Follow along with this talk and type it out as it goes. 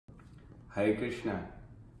Hare Krishna.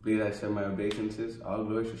 Please accept my obeisances. All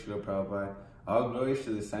glories to Srila Prabhupada. All glories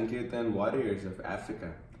to the Sankirtan warriors of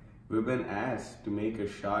Africa. We've been asked to make a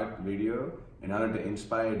short video in order to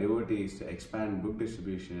inspire devotees to expand book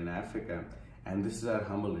distribution in Africa, and this is our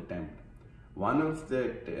humble attempt. One of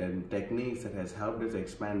the techniques that has helped us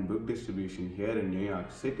expand book distribution here in New York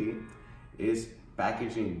City is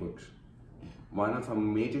packaging books. One of our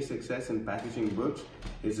major success in packaging books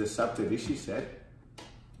is the Saptarishi set,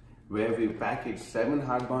 where we package 7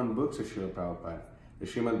 hardbound books of Srila Prabhupada. The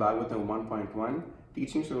Srimad Bhagavatam 1.1,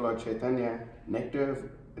 Teachings of Lord Chaitanya, Nectar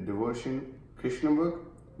of Devotion, Krishna book,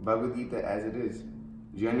 Bhagavad Gita as it is,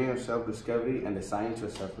 Journey of Self-Discovery, and the Science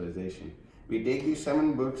of Self-Realization. We take these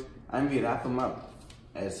 7 books and we wrap them up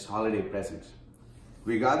as holiday presents.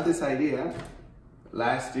 We got this idea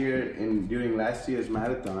last year during last year's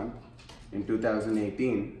marathon in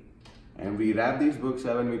 2018, and we wrapped these books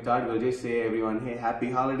up and we thought we'll just say everyone, hey, happy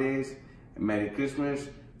holidays, Merry Christmas,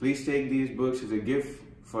 please take these books as a gift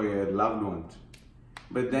for your loved ones.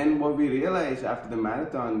 But then what we realized after the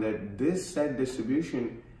marathon, that this set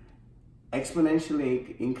distribution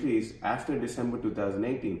exponentially increased after December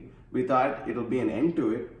 2018. We thought it'll be an end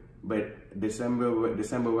to it, but December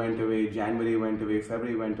went away, January went away,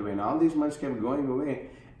 February went away, and all these months kept going away,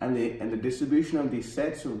 and the distribution of these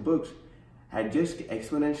sets of books had just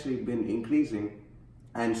exponentially been increasing,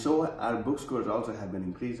 and so our book scores also have been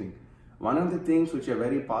increasing. One of the things which are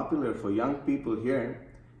very popular for young people here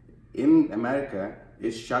in America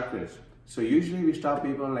is chakras. So usually we stop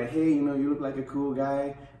people and like, hey, you look like a cool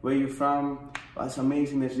guy, where you from? That's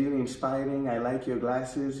amazing, that's really inspiring, I like your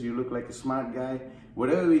glasses, you look like a smart guy.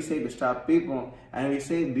 Whatever we say to stop people, and we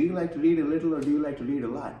say, do you like to read a little or do you like to read a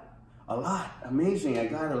lot? A lot, amazing, I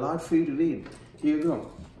got a lot for you to read. Here you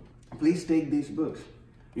go. Please take these books.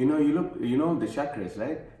 You know the chakras,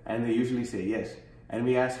 right? And they usually say yes. And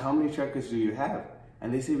we ask, how many chakras do you have?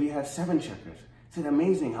 And they say, we have 7 chakras. I said,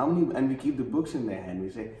 amazing, how many? And we keep the books in their hand. We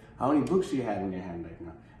say, how many books do you have in your hand right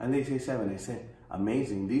now? And they say 7. I said,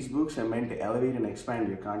 amazing, these books are meant to elevate and expand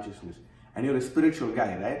your consciousness. And you're a spiritual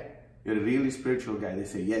guy, right? You're a really spiritual guy. They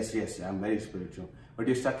say, yes, I'm very spiritual. But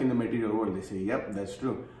you're stuck in the material world. They say, yep, that's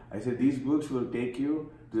true. I said, these books will take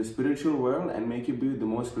you to the spiritual world and make you be the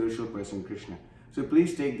most spiritual person, Krishna. So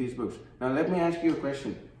please take these books. Now let me ask you a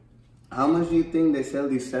question. How much do you think they sell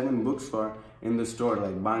these 7 books for in the store,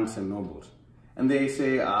 like Barnes and Nobles? And they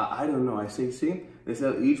say, I don't know. I say, see, they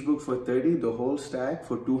sell each book for $30, the whole stack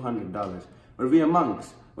for $200. But we are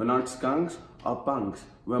monks. We're not skunks or punks.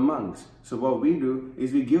 We're monks. So what we do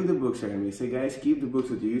is we give the books and we say, guys, keep the books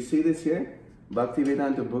with you. You see this here?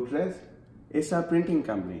 Bhaktivedanta Book Press? It's our printing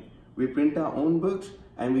company. We print our own books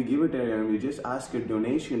and we give it to you, and we just ask a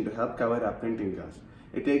donation to help cover our printing costs.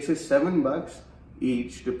 It takes us $7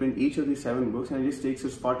 each to print each of these 7 books, and it just takes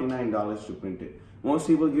us $49 to print it. Most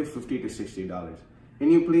people give $50 to $60.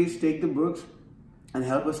 Can you please take the books and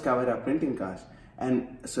help us cover our printing costs?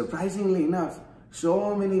 And surprisingly enough,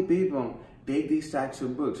 so many people take these stacks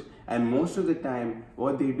of books, and most of the time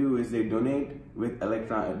what they do is they donate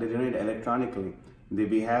electronically.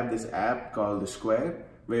 We have this app called the Square,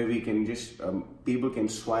 where we can just people can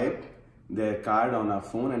swipe their card on our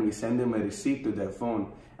phone and we send them a receipt to their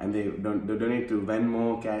phone, and they donate to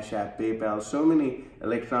Venmo, Cash App, PayPal, so many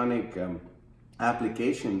electronic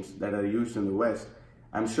applications that are used in the West.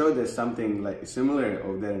 I'm sure there's something like similar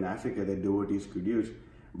over there in Africa that devotees could use,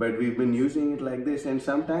 but we've been using it like this. And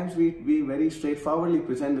sometimes we very straightforwardly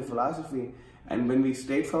present the philosophy, and when we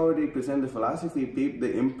straightforwardly present the philosophy,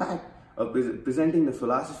 the impact of presenting the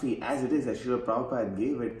philosophy as it is, as Srila Prabhupada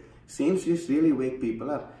gave it, seems to just really wake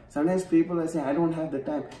people up. Sometimes people are saying, I don't have the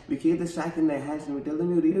time. We keep the stack in their hands and we tell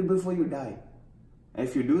them, you read it before you die. And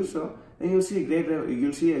if you do so, then you'll see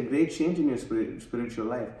a great change in your spiritual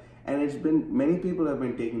life. And many people have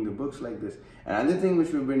been taking the books like this. Another thing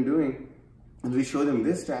which we've been doing is we show them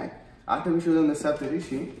this stack. After we show them the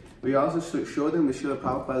Saptarishi, we also show them the Srila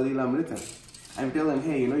Prabhupada Leela Amrita. And tell them,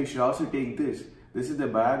 hey, you should also take this. This is the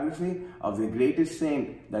biography of the greatest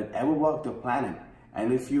saint that ever walked the planet.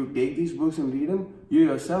 And if you take these books and read them, you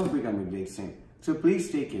yourself become a great saint. So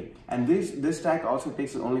please take it. And this stack also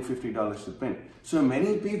takes only $50 to print. So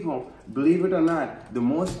many people, believe it or not, the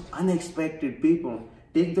most unexpected people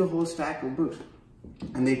take the whole stack of books.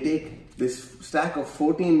 And they take this stack of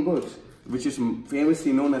 14 books, which is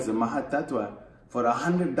famously known as the Mahatattva, for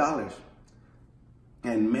 $100.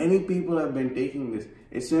 And many people have been taking this.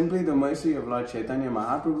 It's simply the mercy of Lord Chaitanya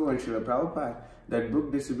Mahaprabhu and Srila Prabhupada that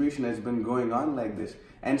book distribution has been going on like this.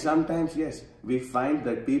 And sometimes, yes, we find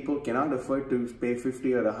that people cannot afford to pay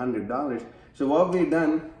 $50 or $100. So what we've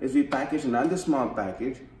done is we package another small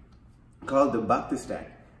package called the Bhakti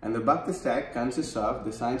Stack. And the Bhakti stack consists of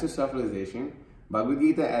the Science of Self-Realization, Bhagavad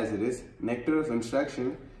Gita as it is, Nectar of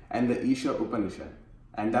Instruction, and the Isha Upanishad.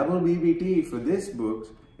 And double BBT for this book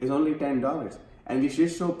is only $10. And we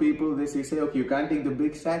just show people this, we say, okay, you can't take the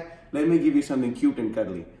big stack, let me give you something cute and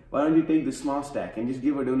cuddly. Why don't you take the small stack and just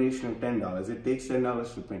give a donation of $10? It takes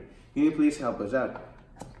 $10 to print. Can you please help us out?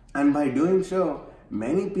 And by doing so,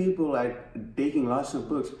 many people are taking lots of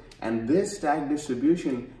books, and this stack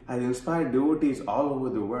distribution has inspired devotees all over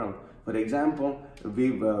the world. For example,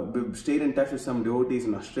 we've stayed in touch with some devotees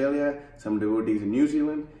in Australia, some devotees in New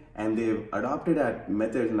Zealand, and they've adopted our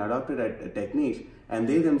methods and adopted our techniques, and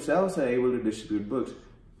they themselves are able to distribute books.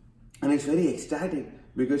 And it's very ecstatic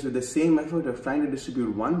because with the same effort of trying to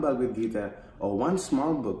distribute one Bhagavad Gita or one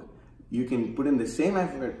small book, you can put in the same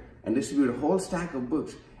effort and distribute a whole stack of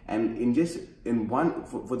books. And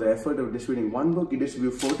for the effort of distributing one book, you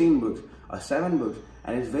distribute 14 books or 7 books.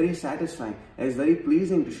 And it's very satisfying and it's very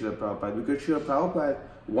pleasing to Srila Prabhupada, because Srila Prabhupada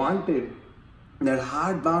wanted that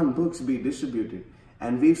hardbound books be distributed.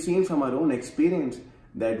 And we've seen from our own experience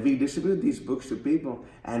that we distribute these books to people,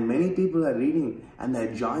 and many people are reading and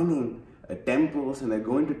they're joining temples, and they're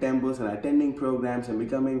going to temples and attending programs and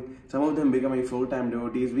some of them becoming full-time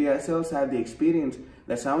devotees. We ourselves have the experience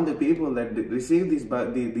that some of the people that receive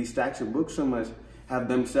these stacks of books from us have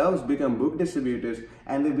themselves become book distributors,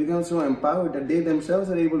 and they become so empowered that they themselves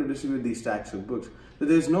are able to distribute these stacks of books. So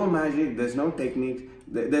there's no magic, there's no techniques,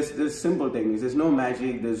 there's simple techniques, there's no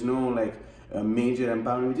magic, there's no like major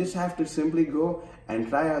empowerment. We just have to simply go and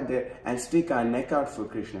try out there and stick our neck out for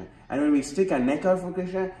Krishna. And when we stick our neck out for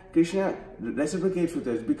Krishna, Krishna reciprocates with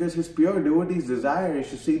us, because his pure devotee's desire is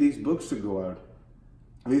to see these books to go out.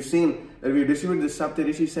 We've seen that we distributed the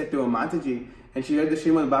Saptarishi set to a Mataji, and she read the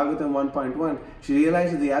Srimad Bhagavatam 1.1. She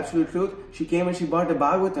realized the absolute truth. She came and she bought a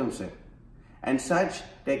Bhagavatam set. And such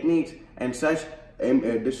techniques and such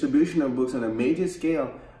distribution of books on a major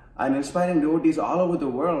scale are inspiring devotees all over the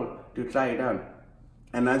world to try it out.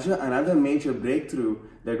 Another major breakthrough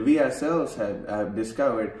that we ourselves have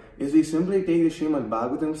discovered is we simply take the Srimad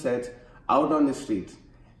Bhagavatam sets out on the streets.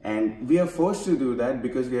 And we are forced to do that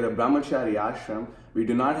because we are a brahmachari ashram. We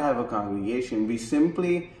do not have a congregation. We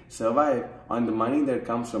simply survive on the money that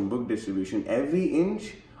comes from book distribution. Every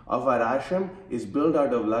inch of our ashram is built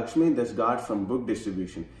out of Lakshmi that's got from book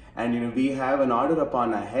distribution. And we have an order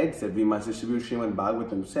upon our heads that we must distribute Srimad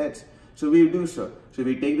Bhagavatam sets. So we do so. So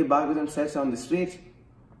we take the Bhagavatam sets on the streets,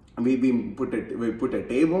 we put a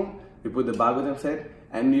table, we put the Bhagavatam set,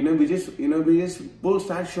 and we just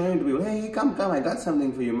start showing to people, hey, come, I got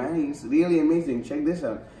something for you, man. It's really amazing. Check this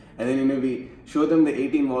out. And then we show them the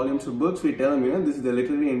 18 volumes of books. We tell them, this is the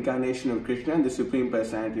literary incarnation of Krishna, the Supreme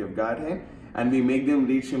Personality of Godhead, and we make them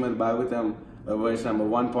read Srimad Bhagavatam verse number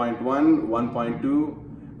 1.1, 1.2,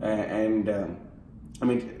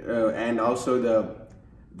 and also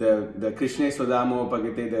the Krishna Swadamo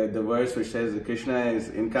Pagate, the verse which says that Krishna is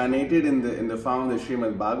incarnated in the form of the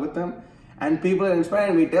Srimad Bhagavatam, and people are inspired,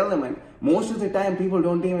 and we tell them, and most of the time people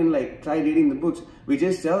don't even try reading the books. We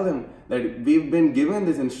just tell them that we've been given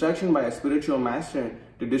this instruction by a spiritual master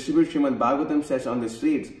to distribute Srimad Bhagavatam sets on the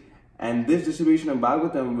streets, and this distribution of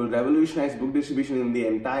Bhagavatam will revolutionize book distribution in the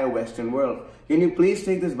entire Western world. Can you please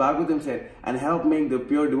take this Bhagavatam set and help make the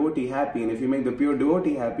pure devotee happy? And if you make the pure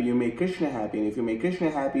devotee happy, you make Krishna happy. And if you make Krishna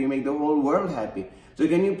happy, you make the whole world happy. So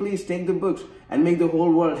can you please take the books and make the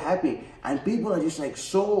whole world happy? And people are just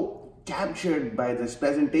so captured by this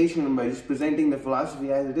presentation and by just presenting the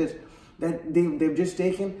philosophy as it is, that they've just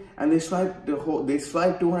taken and they swipe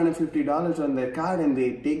 $250 on their card and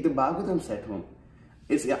they take the Bhagavatam set home.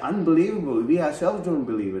 It's unbelievable. We ourselves don't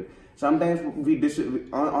believe it. Sometimes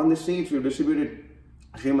on the streets we've distributed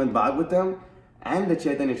Srimad Bhagavatam and the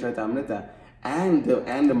Chaitanya Charitamrita and the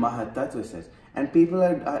Mahatattva sets. And people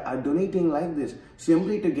are donating like this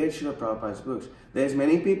simply to get Srila Prabhupada's books. There's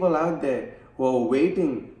many people out there who are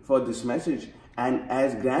waiting for this message. And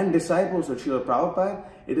as grand disciples of Srila Prabhupada,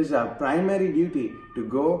 it is our primary duty to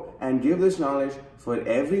go and give this knowledge for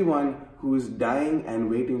everyone who is dying and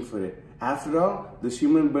waiting for it. After all, this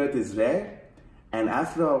human birth is rare, and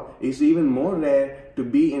after all, it's even more rare to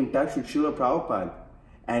be in touch with Srila Prabhupada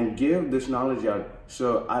and give this knowledge out.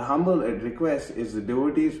 So our humble request is the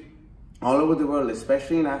devotees all over the world,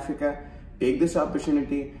 especially in Africa, take this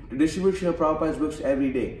opportunity to distribute Srila Prabhupada's books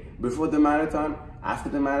every day, before the marathon, after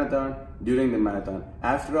the marathon, during the marathon.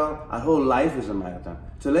 After all, our whole life is a marathon.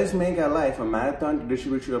 So let's make our life a marathon to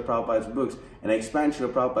distribute Srila Prabhupada's books and expand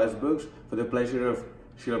Srila Prabhupada's books for the pleasure of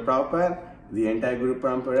Srila Prabhupada, the entire Guru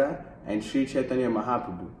Parampara, and Sri Chaitanya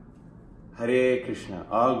Mahaprabhu. Hare Krishna.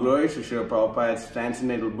 All glories to Srila Prabhupada's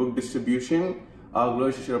transcendental book distribution. All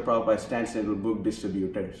glory to Srila Prabhupada stands book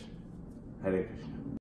distributors. Hare Krishna.